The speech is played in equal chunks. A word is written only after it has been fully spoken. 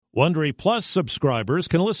Wondery Plus subscribers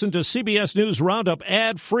can listen to CBS News Roundup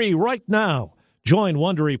ad-free right now. Join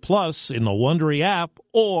Wondery Plus in the Wondery app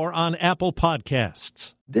or on Apple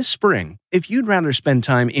Podcasts. This spring, if you'd rather spend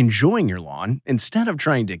time enjoying your lawn instead of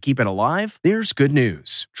trying to keep it alive, there's good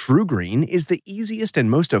news. True Green is the easiest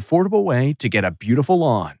and most affordable way to get a beautiful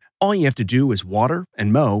lawn. All you have to do is water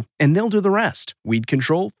and mow, and they'll do the rest. Weed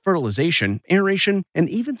control, fertilization, aeration, and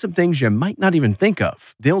even some things you might not even think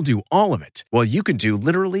of. They'll do all of it, while you can do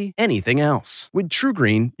literally anything else. With True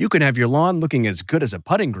Green, you can have your lawn looking as good as a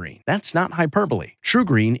putting green. That's not hyperbole. True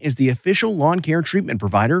Green is the official lawn care treatment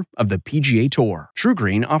provider of the PGA Tour. True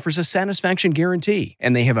Green offers a satisfaction guarantee,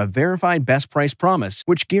 and they have a verified best price promise,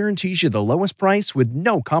 which guarantees you the lowest price with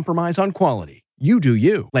no compromise on quality. You do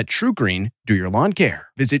you. Let True Green do your lawn care.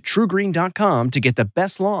 Visit TrueGreen.com to get the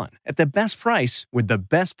best lawn at the best price with the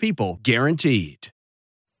best people guaranteed.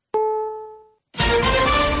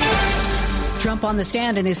 Trump on the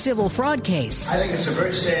stand in his civil fraud case. I think it's a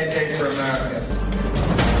very sad day for America.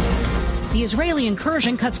 The Israeli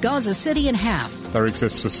incursion cuts Gaza City in half. There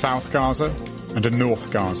exists a South Gaza and a North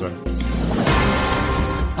Gaza.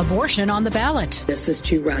 Abortion on the ballot. This is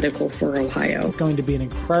too radical for Ohio. It's going to be an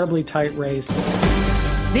incredibly tight race.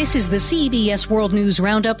 This is the CBS World News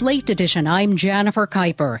Roundup Late Edition. I'm Jennifer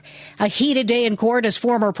Kuiper. A heated day in court as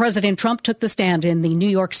former President Trump took the stand in the New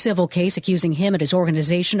York civil case accusing him and his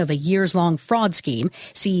organization of a years-long fraud scheme.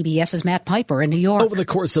 CBS's Matt Piper in New York. Over the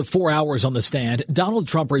course of 4 hours on the stand, Donald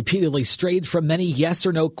Trump repeatedly strayed from many yes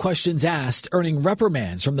or no questions asked, earning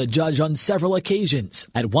reprimands from the judge on several occasions.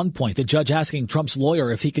 At one point, the judge asking Trump's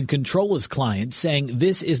lawyer if he can control his client, saying,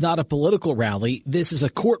 "This is not a political rally, this is a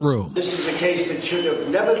courtroom." This is a case that should have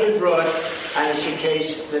never been brought, and it's a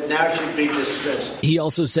case that now should be dismissed. He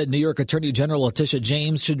also said New York Attorney General Letitia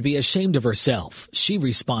James should be ashamed of herself. She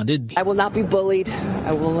responded, "I will not be bullied.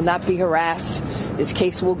 I will not be harassed. This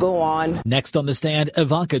case will go on." Next on the stand,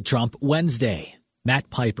 Ivanka Trump Wednesday.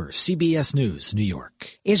 Matt Piper, CBS News, New York.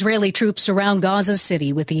 Israeli troops surround Gaza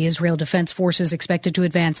City with the Israel Defense Forces expected to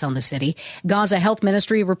advance on the city. Gaza Health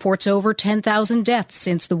Ministry reports over 10,000 deaths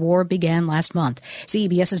since the war began last month.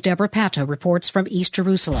 CBS's Deborah Patta reports from East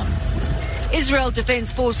Jerusalem. Israel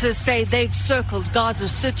Defense Forces say they've circled Gaza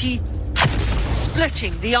City,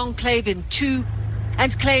 splitting the enclave in two,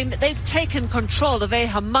 and claim they've taken control of a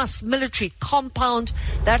Hamas military compound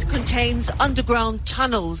that contains underground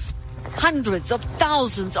tunnels. Hundreds of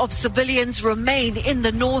thousands of civilians remain in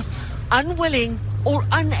the north, unwilling or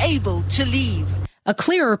unable to leave. A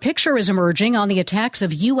clearer picture is emerging on the attacks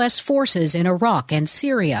of U.S. forces in Iraq and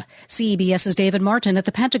Syria. CBS's David Martin at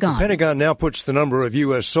the Pentagon. The Pentagon now puts the number of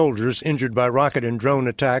U.S. soldiers injured by rocket and drone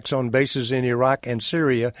attacks on bases in Iraq and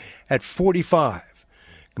Syria at 45,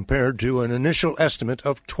 compared to an initial estimate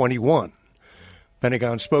of 21.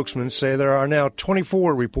 Pentagon spokesmen say there are now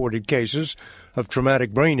 24 reported cases of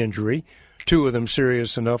traumatic brain injury, 2 of them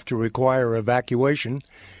serious enough to require evacuation,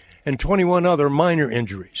 and 21 other minor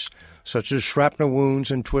injuries, such as shrapnel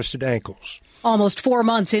wounds and twisted ankles. Almost 4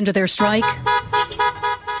 months into their strike,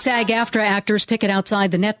 SAG-AFTRA actors picket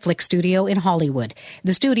outside the Netflix studio in Hollywood.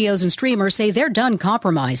 The studios and streamers say they're done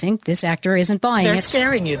compromising. This actor isn't buying They're it.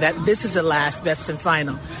 scaring you that this is the last, best, and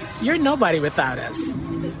final. You're nobody without us.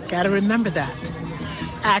 Got to remember that.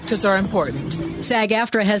 Actors are important.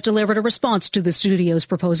 SAG-AFTRA has delivered a response to the studio's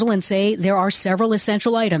proposal and say there are several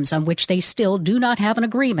essential items on which they still do not have an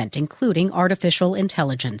agreement, including artificial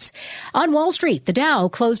intelligence. On Wall Street, the Dow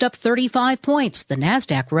closed up 35 points. The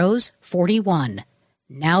Nasdaq rose 41.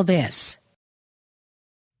 Now this.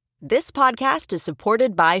 This podcast is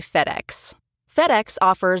supported by FedEx. FedEx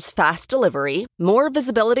offers fast delivery, more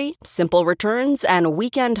visibility, simple returns, and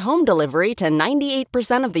weekend home delivery to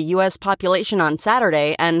 98% of the U.S. population on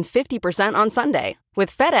Saturday and 50% on Sunday.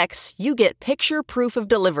 With FedEx, you get picture proof of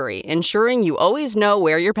delivery, ensuring you always know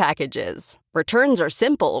where your package is. Returns are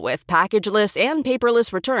simple with packageless and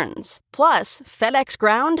paperless returns. Plus, FedEx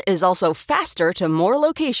Ground is also faster to more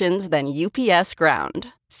locations than UPS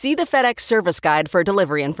Ground. See the FedEx service guide for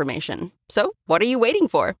delivery information. So, what are you waiting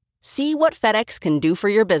for? See what FedEx can do for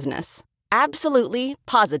your business. Absolutely,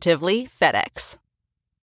 positively FedEx.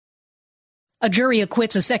 A jury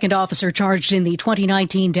acquits a second officer charged in the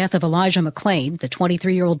 2019 death of Elijah McClain. The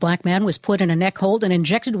 23-year-old black man was put in a neck hold and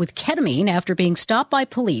injected with ketamine after being stopped by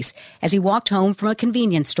police as he walked home from a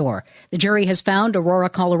convenience store. The jury has found Aurora,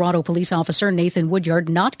 Colorado police officer Nathan Woodyard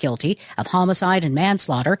not guilty of homicide and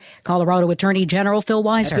manslaughter. Colorado Attorney General Phil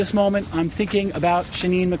Weiser. At this moment, I'm thinking about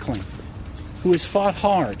Shaneen McClain, who has fought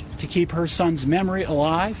hard to keep her son's memory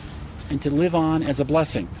alive and to live on as a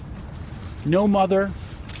blessing. No mother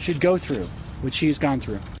should go through what she's gone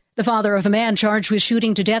through. The father of a man charged with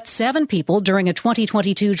shooting to death 7 people during a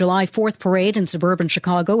 2022 July 4th parade in suburban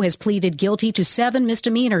Chicago has pleaded guilty to 7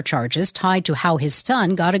 misdemeanor charges tied to how his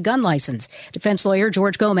son got a gun license. Defense lawyer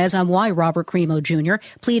George Gomez on why Robert Crimo Jr.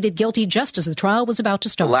 pleaded guilty just as the trial was about to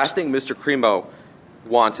start. The last thing Mr. Crimo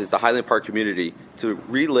wants is the Highland Park community to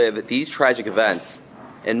relive these tragic events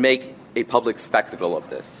and make a public spectacle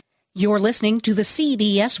of this. You're listening to the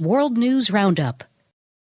CBS World News Roundup.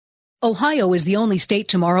 Ohio is the only state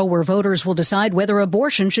tomorrow where voters will decide whether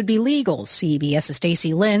abortion should be legal. CBS's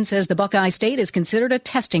Stacey Lynn says the Buckeye State is considered a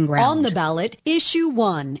testing ground. On the ballot, Issue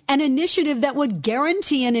 1, an initiative that would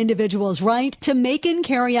guarantee an individual's right to make and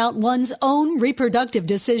carry out one's own reproductive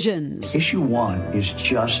decisions. Issue 1 is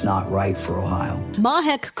just not right for Ohio.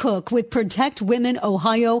 Mahek Cook with Protect Women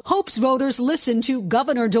Ohio hopes voters listen to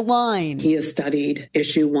Governor DeWine. He has studied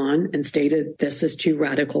Issue 1 and stated this is too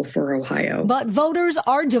radical for Ohio. But voters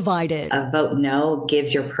are divided. A vote no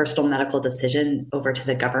gives your personal medical decision over to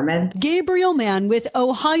the government. Gabriel Mann with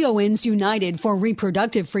Ohioans United for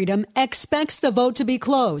Reproductive Freedom expects the vote to be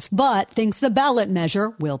close, but thinks the ballot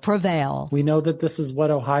measure will prevail. We know that this is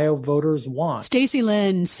what Ohio voters want. Stacey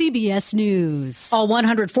Lynn, CBS News. All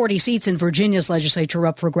 140 seats in Virginia's legislature are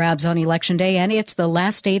up for grabs on Election Day, and it's the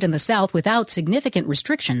last state in the South without significant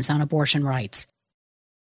restrictions on abortion rights.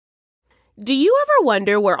 Do you ever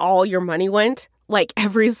wonder where all your money went? Like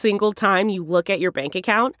every single time you look at your bank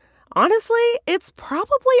account? Honestly, it's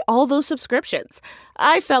probably all those subscriptions.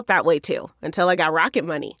 I felt that way too, until I got Rocket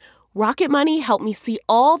Money. Rocket Money helped me see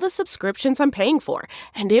all the subscriptions I'm paying for,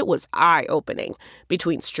 and it was eye-opening.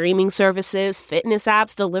 Between streaming services, fitness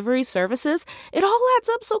apps, delivery services, it all adds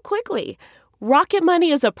up so quickly. Rocket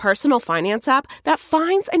Money is a personal finance app that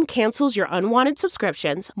finds and cancels your unwanted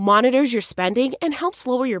subscriptions, monitors your spending, and helps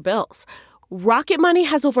lower your bills. Rocket Money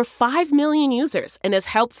has over 5 million users and has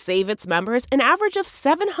helped save its members an average of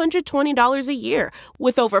 $720 a year,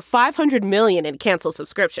 with over 500 million in canceled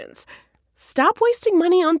subscriptions. Stop wasting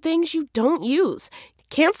money on things you don't use.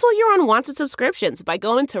 Cancel your unwanted subscriptions by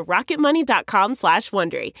going to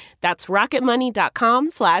rocketmoney.com/Wondery. That's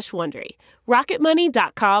rocketmoney.com/Wondery.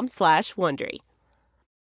 rocketmoney.com/Wondery.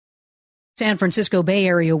 San Francisco Bay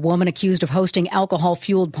Area woman accused of hosting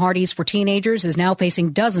alcohol-fueled parties for teenagers is now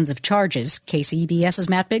facing dozens of charges. KCBS's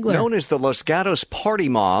Matt Bigler. Known as the Los Gatos Party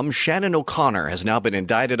Mom, Shannon O'Connor has now been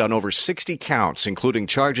indicted on over 60 counts, including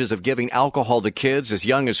charges of giving alcohol to kids as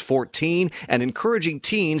young as 14 and encouraging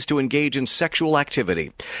teens to engage in sexual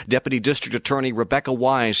activity. Deputy District Attorney Rebecca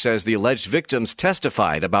Wise says the alleged victims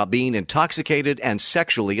testified about being intoxicated and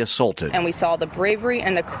sexually assaulted. And we saw the bravery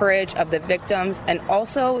and the courage of the victims and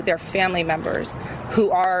also their family members who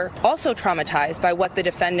are also traumatized by what the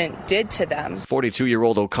defendant did to them.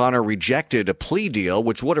 42-year-old O'Connor rejected a plea deal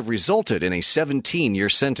which would have resulted in a 17-year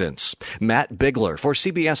sentence. Matt Bigler for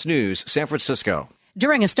CBS News, San Francisco.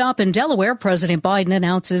 During a stop in Delaware, President Biden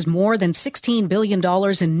announces more than $16 billion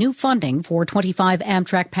in new funding for 25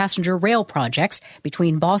 Amtrak passenger rail projects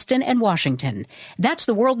between Boston and Washington. That's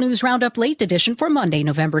the World News Roundup Late Edition for Monday,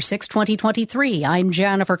 November 6, 2023. I'm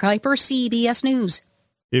Jennifer Kuiper, CBS News.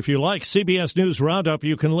 If you like CBS News Roundup,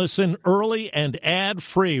 you can listen early and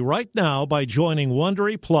ad-free right now by joining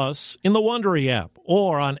Wondery Plus in the Wondery app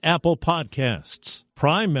or on Apple Podcasts.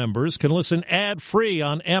 Prime members can listen ad-free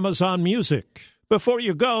on Amazon Music. Before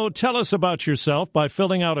you go, tell us about yourself by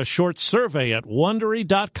filling out a short survey at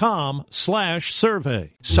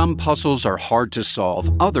Wondery.com/survey. Some puzzles are hard to solve.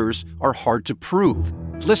 Others are hard to prove.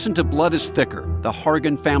 Listen to Blood is Thicker, the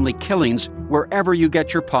Hargan family killings, wherever you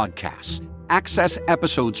get your podcasts. Access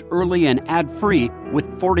episodes early and ad-free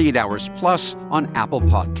with 48 Hours Plus on Apple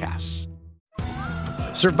Podcasts.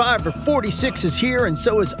 Survivor 46 is here, and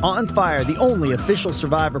so is On Fire, the only official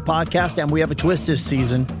Survivor podcast, and we have a twist this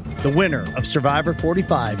season. The winner of Survivor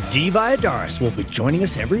 45, Dee Valladares, will be joining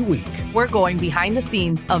us every week. We're going behind the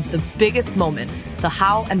scenes of the biggest moments, the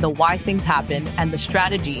how and the why things happen, and the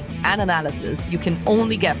strategy and analysis you can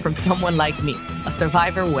only get from someone like me, a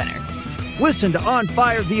Survivor winner. Listen to On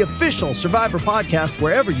Fire, the official Survivor podcast,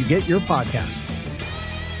 wherever you get your podcasts.